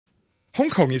Hong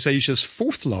Kong is Asia's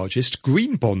fourth largest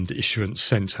green bond issuance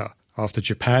centre, after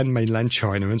Japan, mainland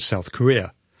China and South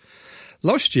Korea.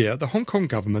 Last year, the Hong Kong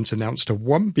government announced a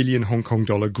 1 billion Hong Kong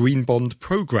dollar green bond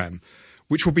programme,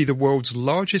 which will be the world's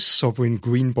largest sovereign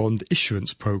green bond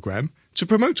issuance programme to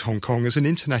promote Hong Kong as an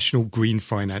international green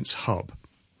finance hub.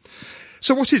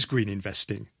 So what is green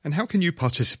investing and how can you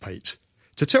participate?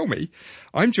 To tell me,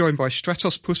 I'm joined by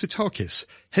Stratos Pourzitakis,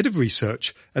 Head of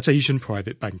Research at Asian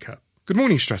Private Banker. Good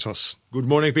morning, Stratos. Good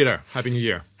morning, Peter. Happy New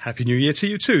Year. Happy New Year to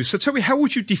you too. So tell me, how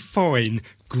would you define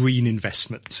green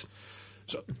investment?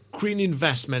 So green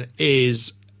investment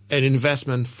is an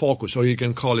investment focus, or you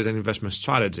can call it an investment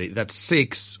strategy that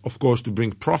seeks, of course, to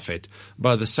bring profit,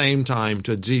 but at the same time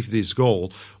to achieve this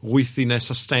goal within a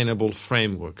sustainable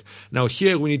framework. Now,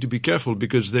 here we need to be careful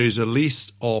because there is a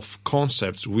list of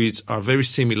concepts which are very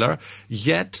similar,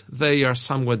 yet they are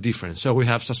somewhat different. So we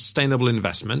have sustainable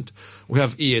investment, we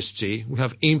have ESG, we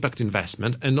have impact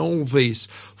investment, and all these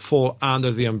fall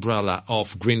under the umbrella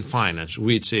of green finance,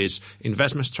 which is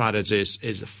investment strategies,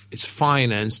 it's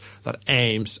finance that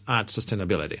aims at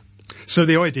sustainability. So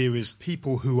the idea is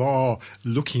people who are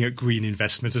looking at green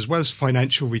investment, as well as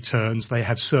financial returns, they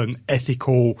have certain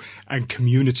ethical and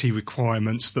community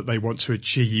requirements that they want to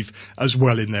achieve as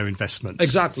well in their investments.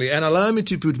 Exactly. And allow me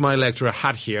to put my lecturer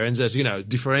hat here and just,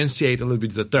 differentiate a little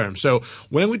bit the term. So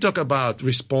when we talk about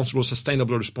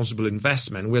sustainable, responsible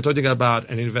investment, we're talking about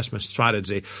an investment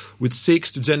strategy which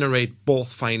seeks to generate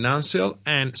both financial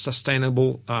and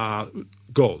sustainable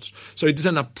goals. So it is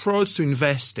an approach to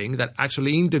investing that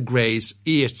actually integrates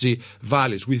ESG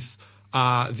values with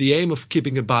the aim of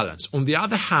keeping a balance. On the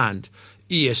other hand,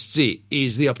 ESG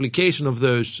is the application of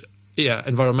those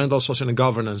environmental, social and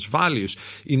governance values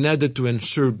in order to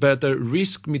ensure better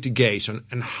risk mitigation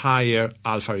and higher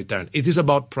alpha return. It is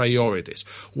about priorities.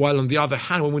 While on the other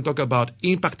hand, when we talk about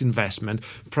impact investment,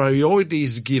 priority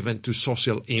is given to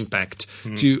social impact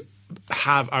to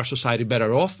have our society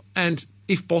better off and,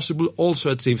 if possible,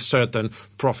 also achieve certain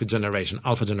profit generation,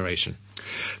 alpha generation.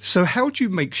 So how do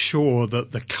you make sure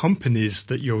that the companies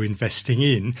that you're investing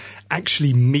in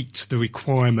actually meet the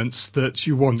requirements that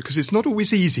you want? Because it's not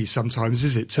always easy sometimes,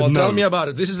 is it, to know? Tell me about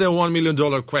it. This is the $1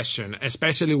 million question,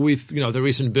 especially with the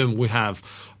recent boom we have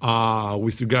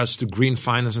with regards to green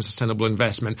finance and sustainable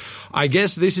investment. I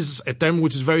guess this is a term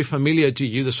which is very familiar to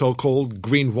you, the so-called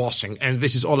greenwashing, and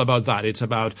this is all about that. It's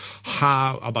about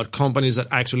companies that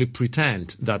actually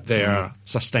pretend that they are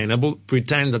sustainable,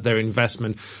 pretend that their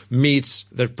investment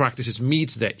their practices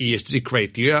meets the ESG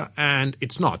criteria, and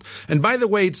it's not. And by the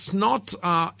way, it's not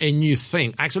a new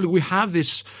thing. Actually, we have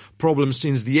this problem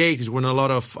since the 80s when a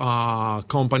lot of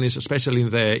companies, especially in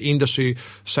the industrial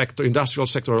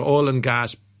sector, oil and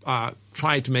gas,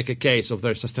 try to make a case of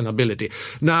their sustainability.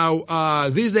 Now,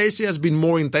 these days it has been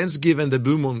more intense given the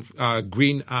boom on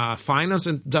green finance.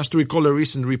 And just to recall a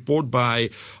recent report by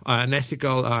an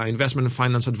ethical investment and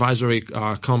finance advisory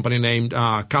company named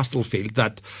Castlefield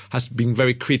that has been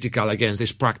very critical against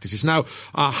these practices. Now,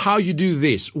 how you do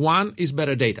this? One is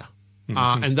better data.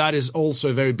 And that is also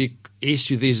a very big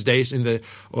issue these days in the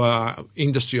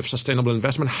industry of sustainable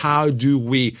investment. How do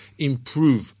we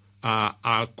improve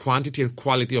our quantity and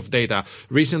quality of data?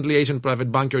 Recently, Asian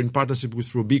Private Banker, in partnership with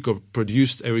Robeco,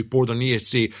 produced a report on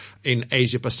ESG in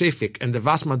Asia Pacific, and the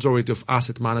vast majority of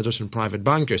asset managers and private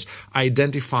bankers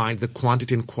identified the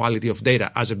quantity and quality of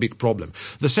data as a big problem.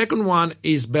 The second one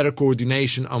is better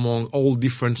coordination among all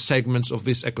different segments of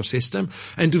this ecosystem.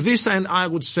 And to this end, I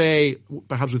would say,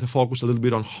 perhaps with a focus a little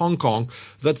bit on Hong Kong,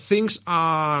 that things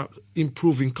are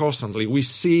improving constantly. We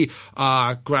see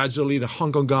gradually the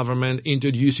Hong Kong government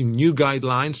introducing new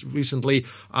guidelines. Recently,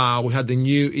 we had the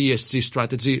new ESG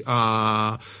strategy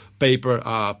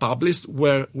paper published,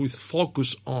 where we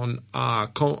focus on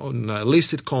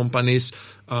listed companies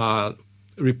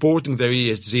reporting their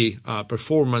ESG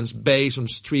performance based on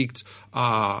strict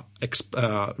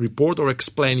report or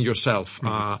explain yourself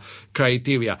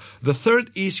criteria. The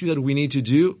third issue that we need to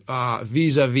do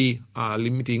vis-a-vis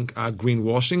limiting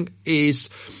greenwashing is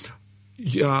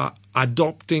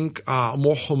adopting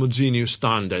more homogeneous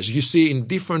standards. You see, in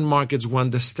different markets, we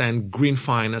understand green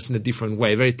finance in a different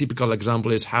way. A very typical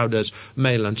example is how does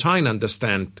mainland China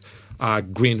understand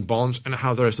green bonds and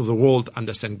how the rest of the world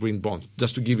understand green bonds.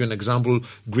 Just to give you an example,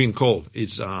 green coal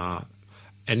is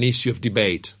an issue of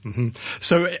debate.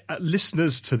 So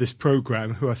listeners to this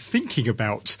program who are thinking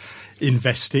about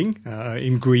investing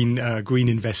in green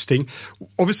investing,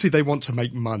 obviously they want to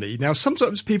make money. Now,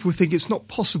 sometimes people think it's not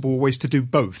possible always to do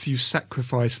both. You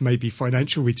sacrifice maybe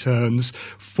financial returns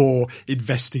for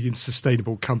investing in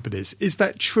sustainable companies. Is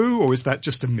that true, or is that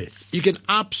just a myth? You can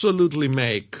absolutely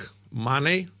make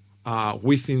money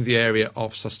within the area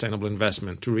of sustainable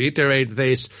investment. To reiterate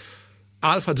this,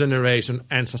 alpha generation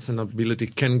and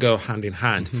sustainability can go hand in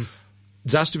hand. Mm-hmm.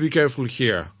 Just to be careful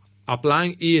here,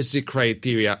 applying ESG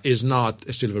criteria is not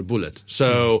a silver bullet.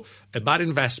 So a bad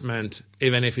investment,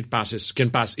 even if it can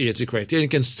pass ESG criteria,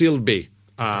 it can still be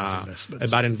a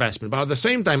bad investment. But at the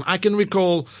same time, I can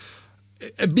recall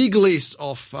a big list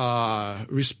of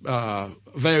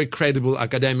very credible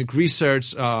academic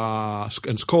research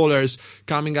and scholars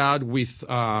coming out with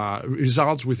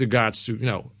results with regards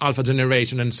to alpha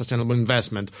generation and sustainable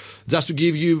investment. Just to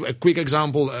give you a quick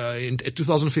example, in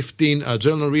 2015,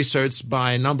 journal research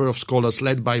by a number of scholars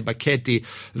led by Bacchetti,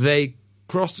 they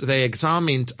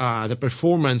examined the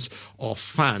performance of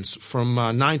funds from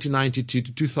 1992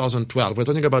 to 2012. We're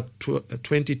talking about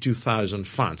 22,000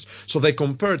 funds. So they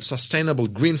compared sustainable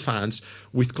green funds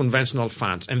with conventional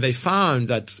funds, and they found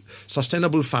that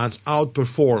sustainable funds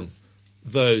outperform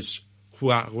those who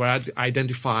were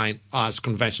identified as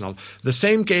conventional. The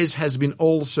same case has been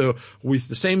also with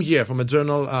the same year from a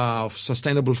journal of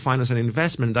sustainable finance and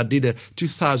investment that did a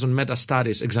 2000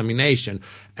 meta-studies examination,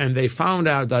 and they found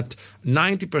out that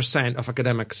 90% of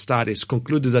academic studies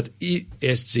concluded that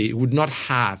ESG would not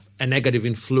have a negative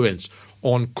influence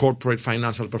on corporate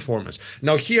financial performance.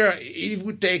 Now here, if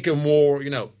we take a more,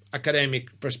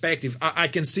 academic perspective, I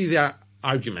can see the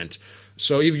argument.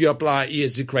 So if you apply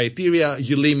ESG criteria,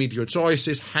 you limit your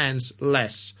choices, hence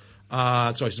less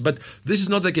choices. But this is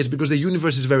not the case because the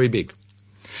universe is very big.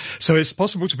 So it's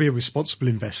possible to be a responsible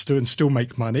investor and still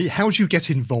make money. How do you get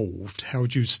involved? How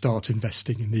do you start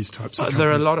investing in these types of companies?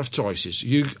 There are a lot of choices.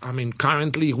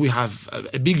 Currently we have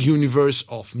a big universe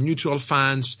of mutual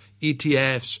funds,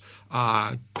 ETFs,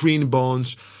 green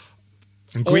bonds.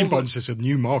 And green bonds is a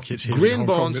new market here in Hong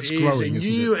Kong that's growing, isn't it? Green bonds is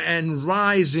a new and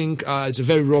rising, it's a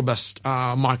very robust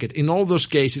market. In all those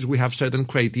cases, we have certain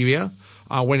criteria.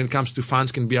 When it comes to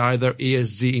funds, can be either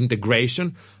ESG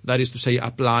integration, that is to say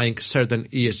applying certain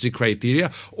ESG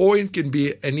criteria, or it can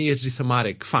be an ESG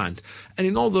thematic fund. And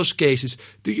in all those cases,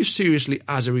 do you seriously,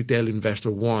 as a retail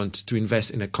investor, want to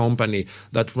invest in a company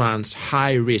that runs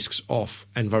high risks of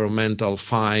environmental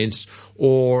fines,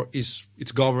 or its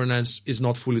governance is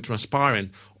not fully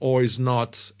transparent, or is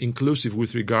not inclusive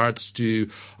with regards to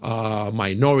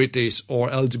minorities or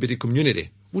LGBT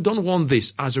community? We don't want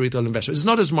this as a retail investor. It's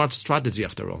not a smart strategy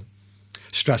after all.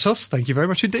 Stratos, thank you very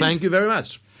much indeed. Thank you very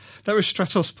much. That was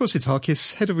Stratos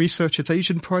Pourzitakis, Head of Research at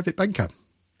Asian Private Banker.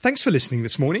 Thanks for listening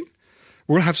this morning.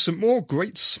 We'll have some more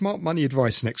great smart money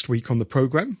advice next week on the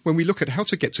programme when we look at how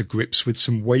to get to grips with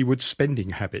some wayward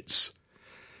spending habits.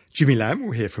 Jimmy Lamb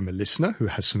will hear from a listener who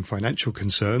has some financial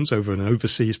concerns over an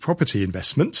overseas property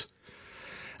investment.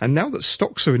 And now that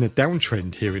stocks are in a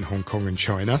downtrend here in Hong Kong and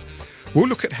China, we'll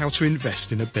look at how to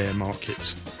invest in a bear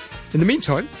market. In the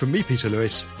meantime, from me, Peter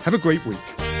Lewis, have a great week.